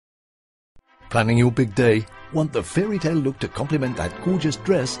Planning your big day? Want the fairy tale look to complement that gorgeous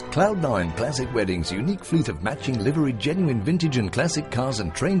dress? Cloud9 Classic Weddings' unique fleet of matching liveried genuine vintage and classic cars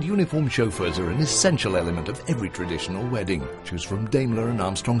and trained uniform chauffeurs are an essential element of every traditional wedding. Choose from Daimler and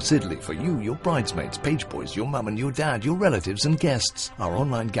Armstrong Siddeley for you, your bridesmaids, page boys, your mum and your dad, your relatives and guests. Our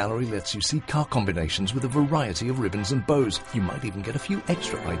online gallery lets you see car combinations with a variety of ribbons and bows. You might even get a few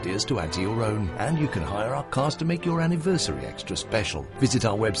extra ideas to add to your own. And you can hire our cars to make your anniversary extra special. Visit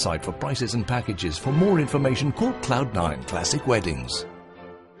our website for prices and packages. For more information, call Cloud9 Classic Weddings.